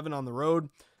 20-11 on the road.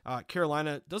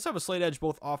 Carolina does have a slight edge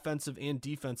both offensive and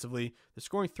defensively. They're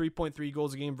scoring 3.3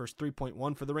 goals a game versus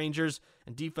 3.1 for the Rangers,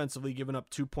 and defensively giving up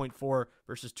 2.4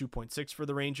 versus 2.6 for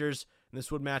the Rangers. And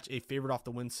this would match a favorite off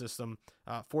the win system,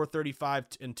 435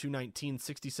 and 219,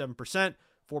 67%,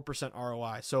 4%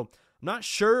 ROI. So I'm not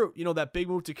sure, that big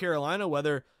move to Carolina,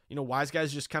 whether, wise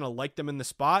guys just kind of like them in the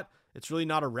spot. It's really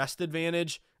not a rest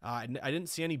advantage. I didn't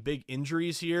see any big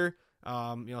injuries here.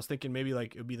 I was thinking maybe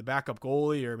like it would be the backup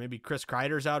goalie or maybe Chris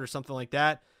Kreider's out or something like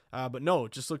that. But no,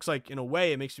 it just looks like in a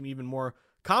way it makes me even more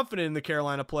confident in the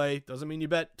Carolina play. Doesn't mean you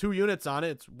bet 2 units on it.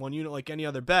 It's 1 unit like any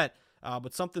other bet.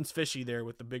 But something's fishy there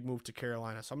with the big move to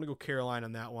Carolina. So I'm going to go Carolina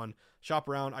on that one. Shop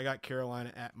around. I got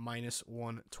Carolina at minus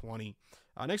 120.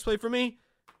 Next play for me,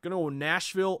 going to go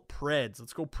Nashville Preds.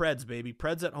 Let's go Preds, baby.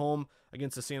 Preds at home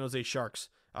against the San Jose Sharks.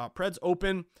 Preds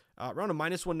open around a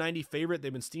minus 190 favorite.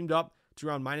 They've been steamed up to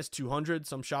around minus 200.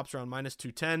 Some shops around minus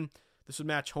 210. This would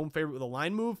match home favorite with a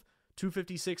line move.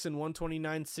 256 and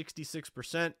 129,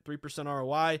 66%, 3%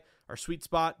 ROI. Our sweet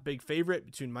spot, big favorite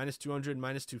between minus 200 and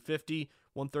minus 250,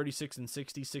 136 and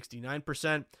 60,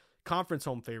 69%. Conference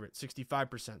home favorite,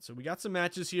 65%. So we got some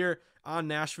matches here on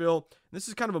Nashville. This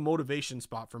is kind of a motivation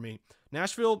spot for me.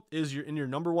 Nashville is in your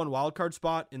number 1 wildcard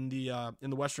spot in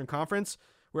the Western Conference,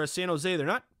 whereas San Jose, they're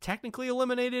not technically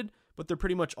eliminated, but they're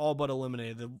pretty much all but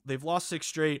eliminated. They've lost 6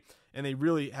 straight, and they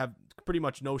really have pretty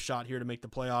much no shot here to make the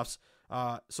playoffs.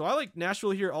 So I like Nashville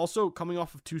here also coming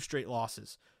off of 2 straight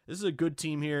losses. This is a good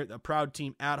team here, a proud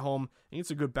team at home. I think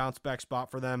it's a good bounce back spot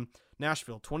for them.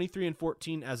 Nashville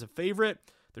 23-14 as a favorite.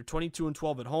 They're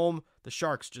 22-12 at home. The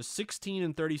Sharks just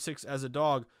 16-36 as a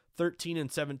dog,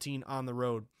 13-17 on the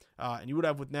road. And you would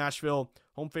have with Nashville,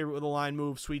 home favorite with a line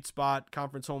move, sweet spot,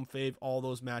 conference home fave, all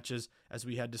those matches as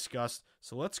we had discussed.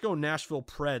 So let's go Nashville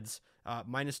Preds,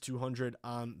 minus 200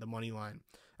 on the money line.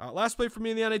 Last play for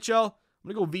me in the NHL,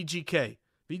 I'm going to go VGK.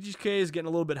 VGK is getting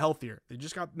a little bit healthier. They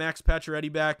just got Max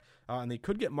Pacioretty back, and they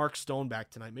could get Mark Stone back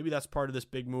tonight. Maybe that's part of this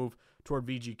big move toward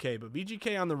VGK. But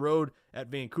VGK on the road at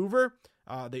Vancouver,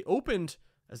 they opened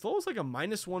as low as like a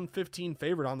minus 115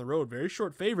 favorite on the road. Very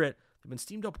short favorite. They've been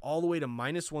steamed up all the way to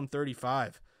minus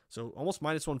 135. So almost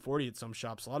minus 140 at some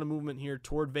shops. A lot of movement here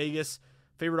toward Vegas.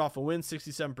 Favorite off a win,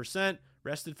 67%.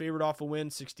 Rested favorite off a win,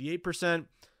 68%.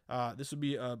 This would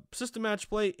be a system match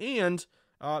play. And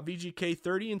VGK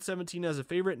 30-17 as a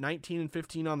favorite,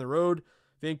 19-15 on the road.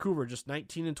 Vancouver just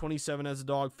 19-27 as a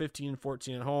dog,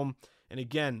 15-14 at home. And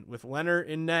again, with Leonard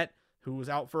in net, who was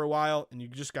out for a while, and you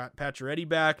just got Pacioretty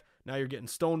back. Now you're getting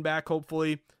Stone back,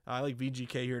 hopefully. I like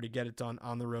VGK here to get it done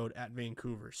on the road at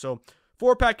Vancouver. So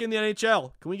 4-pack in the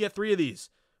NHL. Can we get 3 of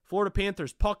these? Florida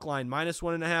Panthers, puck line, minus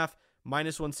 1.5,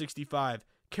 minus 165.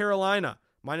 Carolina,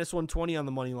 minus 120 on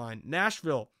the money line.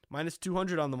 Nashville, minus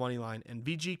 200 on the money line. And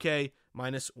VGK,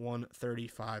 minus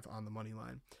 135 on the money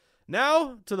line.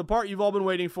 Now to the part you've all been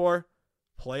waiting for,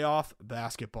 playoff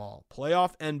basketball.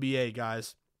 Playoff NBA,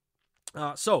 guys.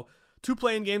 So 2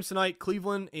 play-in games tonight,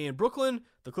 Cleveland and Brooklyn,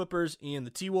 the Clippers and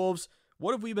the T-Wolves.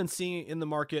 What have we been seeing in the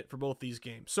market for both these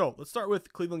games? So let's start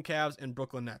with Cleveland Cavs and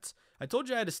Brooklyn Nets. I told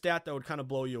you I had a stat that would kind of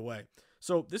blow you away.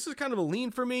 So this is kind of a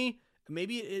lean for me.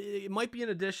 Maybe it might be an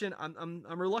addition. I'm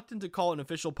reluctant to call it an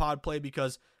official pod play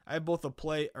because I have both a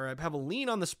play, or I have a lean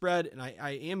on the spread, and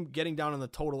I am getting down on the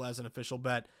total as an official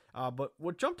bet. But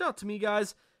what jumped out to me,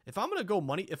 guys, if I'm gonna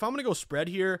go spread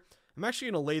here, I'm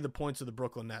actually gonna lay the points of the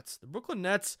Brooklyn Nets. The Brooklyn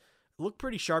Nets look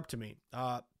pretty sharp to me.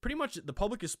 Pretty much the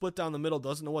public is split down the middle,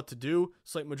 doesn't know what to do.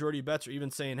 Slight majority of bets are even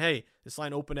saying, hey, this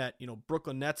line opened at,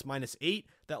 Brooklyn Nets minus 8.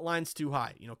 That line's too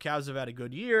high. Cavs have had a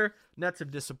good year. Nets have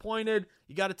disappointed.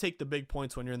 You got to take the big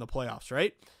points when you're in the playoffs,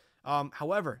 right?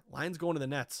 However, line's going to the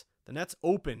Nets. The Nets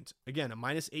opened, again, a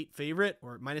minus 8 favorite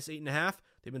or minus 8.5.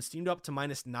 They've been steamed up to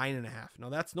minus 9.5. Now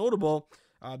that's notable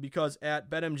because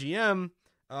at BetMGM,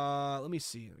 let me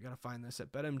see. I got to find this.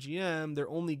 At BetMGM, they're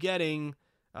only getting...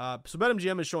 So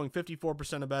BetMGM is showing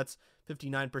 54% of bets,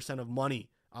 59% of money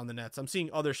on the Nets. I'm seeing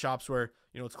other shops where,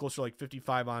 it's closer to like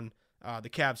 55 on the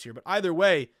Cavs here. But either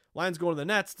way, line's going to the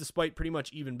Nets despite pretty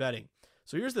much even betting.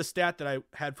 So here's the stat that I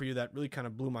had for you that really kind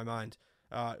of blew my mind.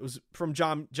 It was from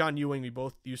John Ewing. We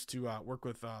both used to work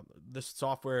with this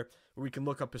software where we can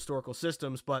look up historical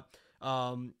systems, but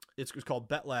it's called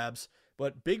Bet Labs.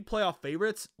 But big playoff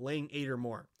favorites laying 8 or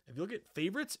more. If you look at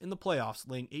favorites in the playoffs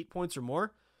laying 8 points or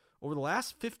more, over the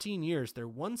last 15 years, they're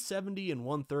 170 and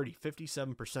 130,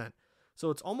 57%. So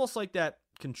it's almost like that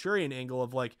contrarian angle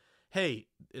of like, hey,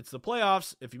 it's the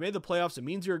playoffs. If you made the playoffs, it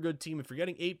means you're a good team. If you're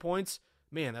getting 8 points,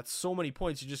 man, that's so many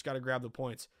points. You just got to grab the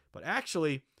points. But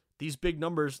actually, these big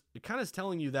numbers, it kind of is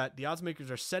telling you that the odds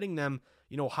makers are setting them,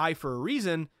 high for a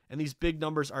reason, and these big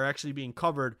numbers are actually being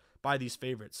covered by these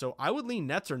favorites. So I would lean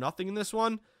Nets or nothing in this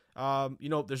one.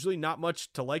 There's really not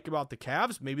much to like about the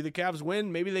Cavs. Maybe the Cavs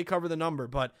win, maybe they cover the number,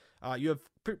 but you have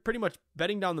pretty much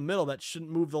betting down the middle that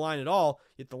shouldn't move the line at all.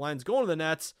 Yet the line's going to the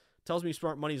Nets. Tells me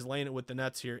smart money's laying it with the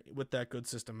Nets here with that good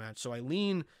system match. So I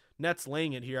lean Nets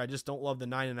laying it here. I just don't love the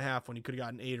 9.5 when you could have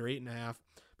gotten 8 or 8.5.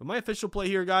 But my official play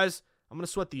here, guys, I'm going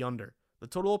to sweat the under. The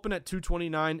total opened at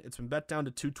 229. It's been bet down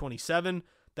to 227.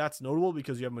 That's notable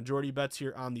because you have majority bets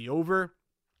here on the over.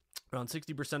 Around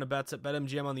 60% of bets at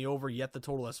BetMGM on the over, yet the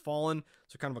total has fallen.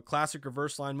 So kind of a classic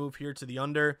reverse line move here to the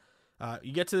under.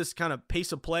 You get to this kind of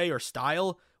pace of play or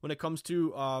style when it comes to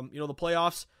the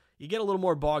playoffs. You get a little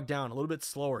more bogged down, a little bit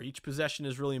slower. Each possession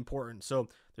is really important. So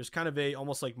there's kind of a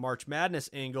almost like March Madness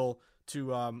angle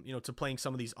to to playing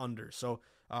some of these unders. So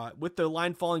with the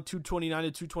line falling 229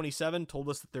 to 227, told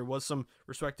us that there was some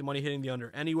respected money hitting the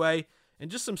under anyway. And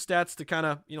just some stats to kind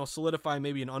of solidify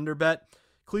maybe an under bet.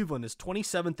 Cleveland is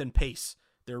 27th in pace.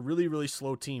 They're a really, really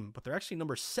slow team, but they're actually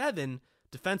number 7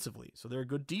 defensively. So they're a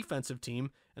good defensive team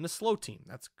and a slow team.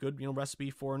 That's a good recipe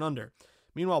for an under.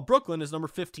 Meanwhile, Brooklyn is number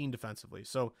 15 defensively.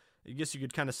 So I guess you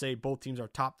could kind of say both teams are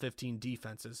top 15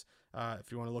 defenses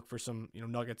if you want to look for some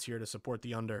nuggets here to support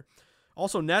the under.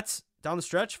 Also, Nets down the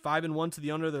stretch, 5-1 to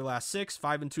the under their last 6,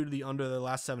 5-2 to the under their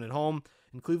last 7 at home.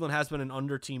 And Cleveland has been an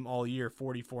under team all year,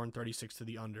 44-36 to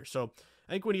the under. So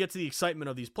I think when you get to the excitement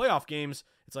of these playoff games,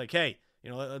 it's like, hey,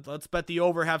 let's bet the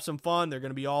over, have some fun. They're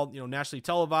going to be all nationally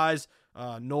televised.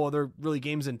 No other really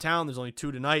games in town. There's only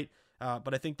 2 tonight.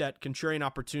 But I think that contrarian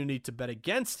opportunity to bet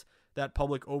against that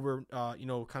public over,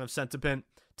 kind of sentiment,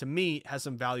 to me, has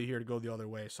some value here to go the other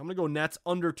way. So I'm going to go Nets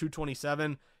under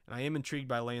 227, and I am intrigued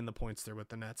by laying the points there with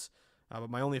the Nets. But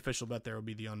my only official bet there would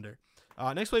be the under.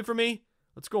 Next play for me,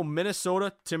 let's go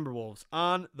Minnesota Timberwolves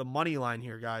on the money line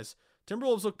here, guys.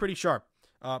 Timberwolves look pretty sharp.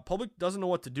 Public doesn't know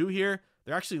what to do here.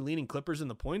 They're actually leaning Clippers in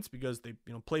the points because they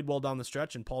played well down the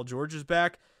stretch and Paul George is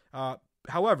back.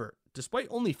 However, despite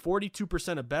only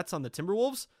 42% of bets on the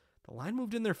Timberwolves, the line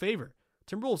moved in their favor.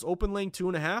 Timberwolves open laying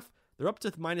 2.5. They're up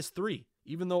to -3,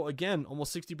 even though, again,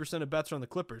 almost 60% of bets are on the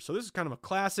Clippers. So this is kind of a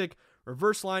classic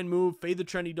reverse line move, fade the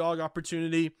trendy dog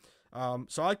opportunity.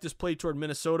 So I like this play toward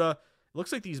Minnesota. It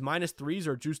looks like these -3s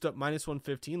are juiced up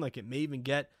 -115, like it may even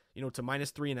get to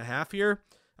 -3.5 here.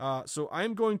 So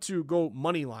I'm going to go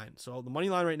money line. So the money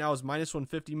line right now is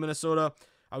 -150 Minnesota.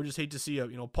 I would just hate to see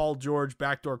a Paul George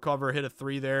backdoor cover hit a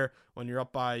 3 there when you're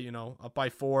up by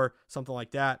 4, something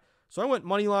like that. So I went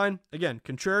money line. Again,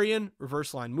 contrarian,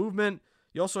 reverse line movement.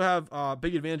 You also have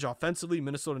big advantage offensively.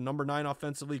 Minnesota number 9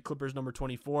 offensively, Clippers number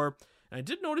 24. And I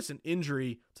did notice an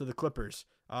injury to the Clippers.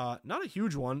 Not a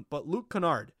huge one, but Luke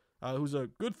Kennard, who's a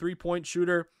good 3-point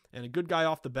shooter and a good guy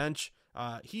off the bench.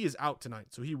 He is out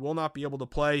tonight, so he will not be able to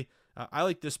play. I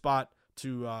like this spot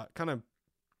to kind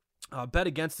of bet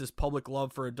against this public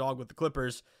love for a dog with the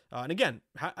Clippers. And again,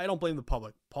 I don't blame the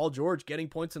public. Paul George getting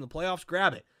points in the playoffs,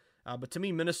 grab it. But to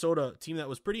me, Minnesota, a team that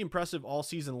was pretty impressive all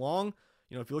season long.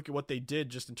 If you look at what they did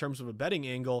just in terms of a betting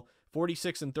angle,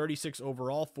 46-36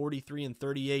 overall,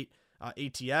 43-38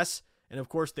 ATS. And of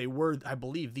course, they were, I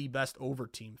believe, the best over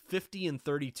team,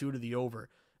 50-32 to the over,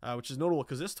 which is notable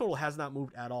because this total has not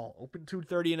moved at all. Open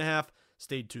 230.5,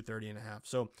 stayed 230.5.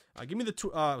 So give me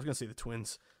I was going to say the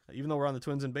Twins, even though we're on the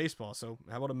Twins in baseball. So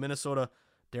how about a Minnesota,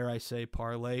 dare I say,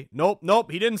 parlay? Nope,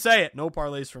 he didn't say it. No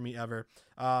parlays for me ever.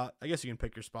 I guess you can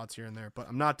pick your spots here and there, but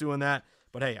I'm not doing that.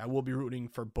 But hey, I will be rooting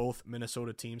for both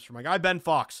Minnesota teams. For my guy Ben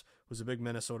Fox, who's a big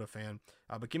Minnesota fan.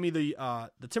 But give me the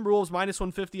Timberwolves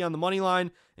 -150 on the money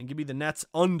line, and give me the Nets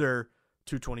under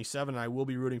 227. And I will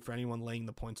be rooting for anyone laying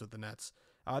the points with the Nets.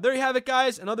 There you have it,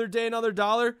 guys. Another day, another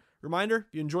dollar. Reminder,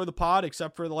 if you enjoy the pod,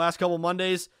 except for the last couple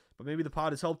Mondays, but maybe the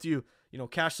pod has helped you,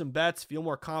 cash some bets, feel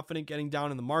more confident getting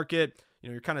down in the market.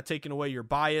 You're kind of taking away your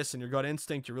bias and your gut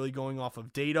instinct. You're really going off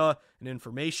of data and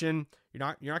information. You're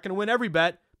not going to win every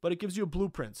bet, but it gives you a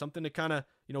blueprint, something to kind of,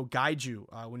 guide you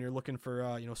when you're looking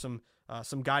for,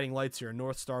 some guiding lights here, a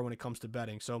North Star when it comes to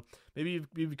betting. So maybe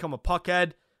you become a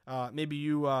puckhead. Maybe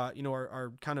you,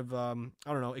 are kind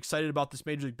of, excited about this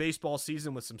Major League Baseball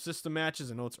season with some system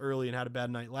matches. I know it's early and had a bad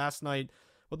night last night,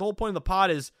 but the whole point of the pod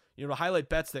is, to highlight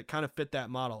bets that kind of fit that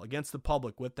model against the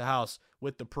public, with the house,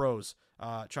 with the pros,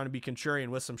 trying to be contrarian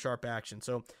with some sharp action.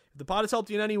 So if the pod has helped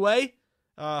you in any way,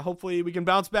 hopefully we can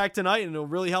bounce back tonight, and it'll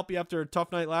really help you after a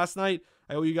tough night last night.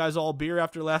 I owe you guys all beer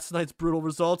after last night's brutal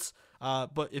results.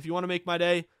 But if you want to make my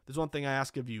day, there's one thing I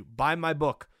ask of you. Buy my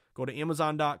book, Go to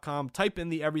Amazon.com, type in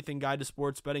the Everything Guide to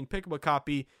Sports Betting, pick up a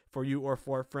copy for you or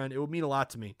for a friend. It would mean a lot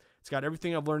to me. It's got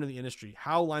everything I've learned in the industry,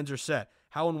 how lines are set,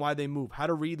 how and why they move, how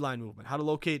to read line movement, how to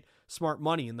locate smart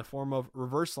money in the form of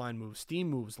reverse line moves, steam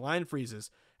moves, line freezes,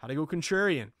 how to go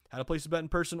contrarian, how to place a bet in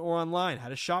person or online, how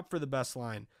to shop for the best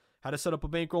line, how to set up a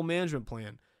bankroll management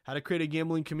plan, how to create a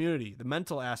gambling community, the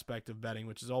mental aspect of betting,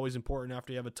 which is always important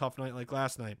after you have a tough night like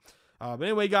last night. But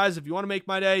anyway, guys, if you want to make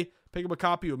my day, pick up a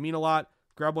copy. It would mean a lot.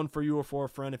 Grab one for you or for a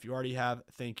friend. If you already have,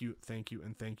 thank you,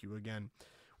 and thank you again.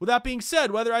 With that being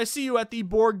said, whether I see you at the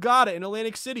Borgata in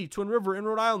Atlantic City, Twin River in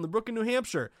Rhode Island, the Brook in New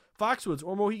Hampshire, Foxwoods,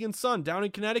 or Mohegan Sun down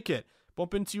in Connecticut,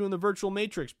 bump into you in the virtual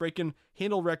matrix, breaking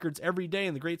handle records every day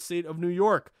in the great state of New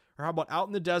York, or how about out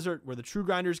in the desert where the true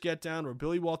grinders get down, where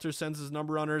Billy Walters sends his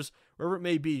number runners, wherever it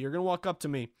may be, you're going to walk up to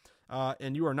me.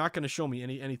 And you are not going to show me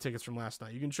any tickets from last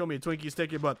night. You can show me a Twinkies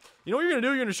ticket, but you know what you're going to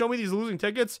do? You're going to show me these losing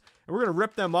tickets, and we're going to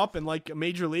rip them up in like a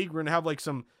major league. We're going to have like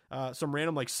some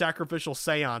random like sacrificial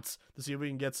seance to see if we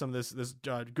can get some of this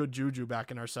good juju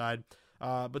back in our side.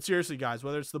 But seriously, guys,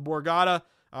 whether it's the Borgata,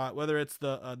 whether it's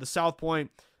the South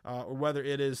Point, or whether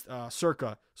it is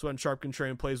Circa, Sweat and Sharp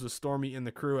Contrarian plays with Stormy and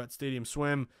the crew at Stadium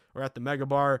Swim, or at the Mega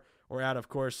Bar, or at, of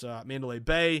course, Mandalay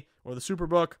Bay, or the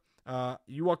Superbook.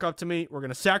 You walk up to me, we're going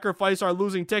to sacrifice our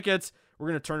losing tickets. We're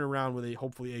going to turn around with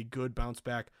hopefully a good bounce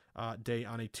back day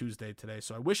on a Tuesday today.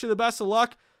 So I wish you the best of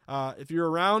luck. If you're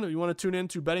around, if you want to tune in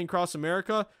to Betting Across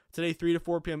America, today 3 to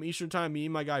 4 p.m. Eastern Time, me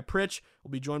and my guy Pritch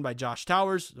will be joined by Josh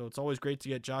Towers. So it's always great to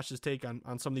get Josh's take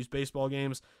on some of these baseball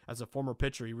games. As a former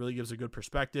pitcher, he really gives a good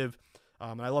perspective.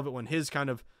 And I love it when his kind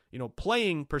of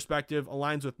playing perspective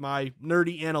aligns with my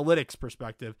nerdy analytics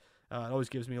perspective. It always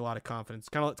gives me a lot of confidence.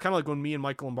 Kind of like when me and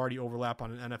Michael Lombardi overlap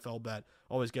on an NFL bet.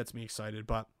 Always gets me excited.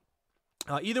 But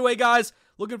either way, guys,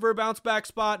 looking for a bounce back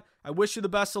spot. I wish you the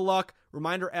best of luck.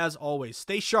 Reminder, as always,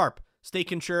 stay sharp, stay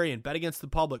contrarian, bet against the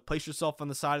public, place yourself on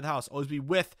the side of the house. Always be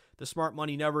with the smart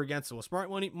money, never against it. Will smart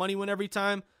money win every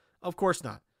time? Of course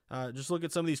not. Just look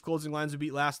at some of these closing lines we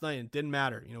beat last night, and it didn't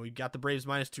matter. We got the Braves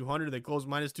minus 200. They closed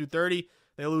minus 230.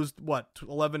 They lose,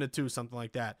 11-2, something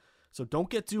like that. So don't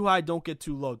get too high, don't get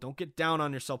too low. Don't get down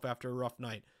on yourself after a rough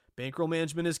night. Bankroll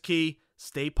management is key.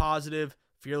 Stay positive,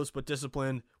 fearless but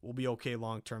disciplined. We'll be okay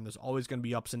long term. There's always going to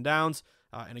be ups and downs.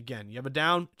 And again, you have a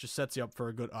down, it just sets you up for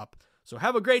a good up. So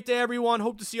have a great day, everyone.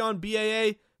 Hope to see you on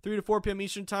BAA, 3 to 4 p.m.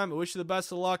 Eastern Time. I wish you the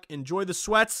best of luck. Enjoy the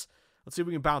sweats. Let's see if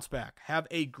we can bounce back. Have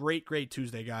a great, great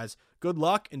Tuesday, guys. Good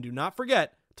luck, and do not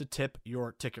forget to tip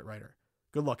your ticket writer.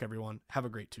 Good luck, everyone. Have a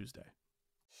great Tuesday.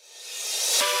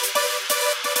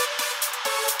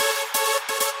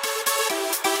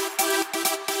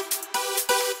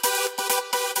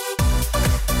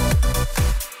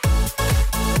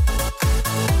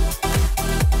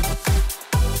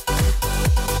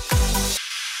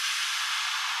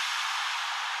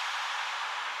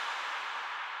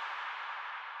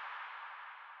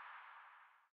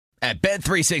 At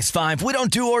Bet365, we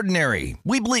don't do ordinary.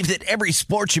 We believe that every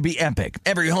sport should be epic.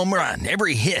 Every home run,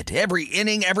 every hit, every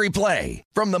inning, every play.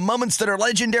 From the moments that are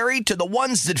legendary to the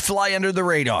ones that fly under the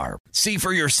radar. See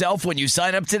for yourself when you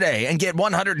sign up today and get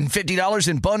 $150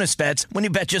 in bonus bets when you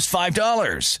bet just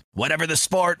 $5. Whatever the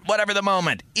sport, whatever the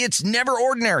moment, it's never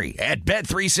ordinary at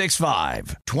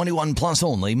Bet365. 21 plus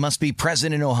only. Must be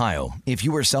present in Ohio. If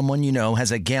you or someone you know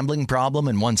has a gambling problem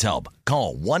and wants help,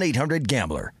 call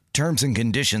 1-800-GAMBLER. Terms and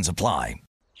conditions apply.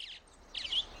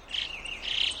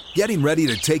 Getting ready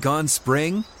to take on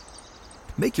spring?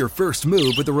 Make your first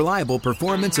move with the reliable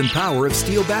performance and power of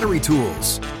Steel battery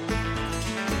tools.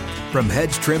 From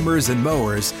hedge trimmers and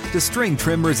mowers to string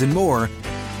trimmers and more,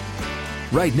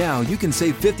 right now you can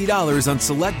save $50 on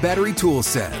select battery tool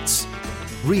sets.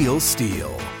 Real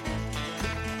Steel.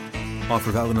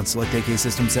 Offer valid on select AK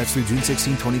system sets through June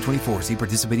 16, 2024. See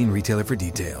participating retailer for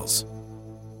details.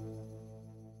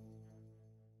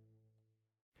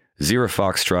 Zero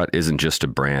Foxtrot isn't just a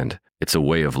brand, it's a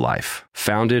way of life.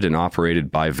 Founded and operated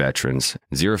by veterans,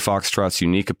 Zero Foxtrot's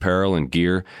unique apparel and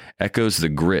gear echoes the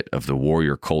grit of the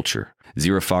warrior culture.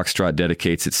 Zero Foxtrot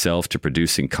dedicates itself to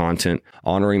producing content,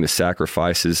 honoring the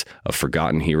sacrifices of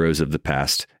forgotten heroes of the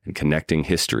past, and connecting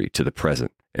history to the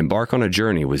present. Embark on a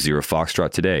journey with Zero Foxtrot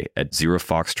today at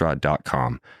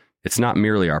zerofoxtrot.com. It's not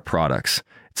merely our products,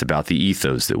 it's about the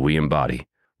ethos that we embody.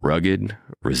 Rugged,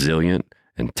 resilient,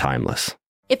 and timeless.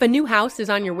 If a new house is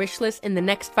on your wish list in the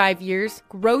next 5 years,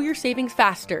 grow your savings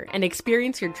faster and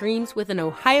experience your dreams with an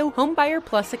Ohio Homebuyer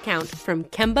Plus account from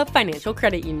Kemba Financial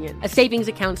Credit Union. A savings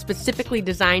account specifically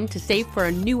designed to save for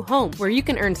a new home, where you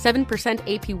can earn 7%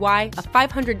 APY,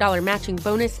 a $500 matching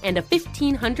bonus, and a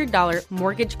 $1,500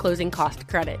 mortgage closing cost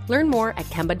credit. Learn more at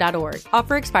Kemba.org.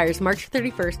 Offer expires March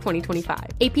 31st, 2025.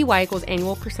 APY equals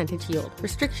annual percentage yield.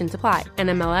 Restrictions apply.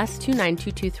 NMLS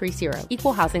 292230.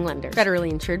 Equal housing lender.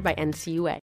 Federally insured by NCUA.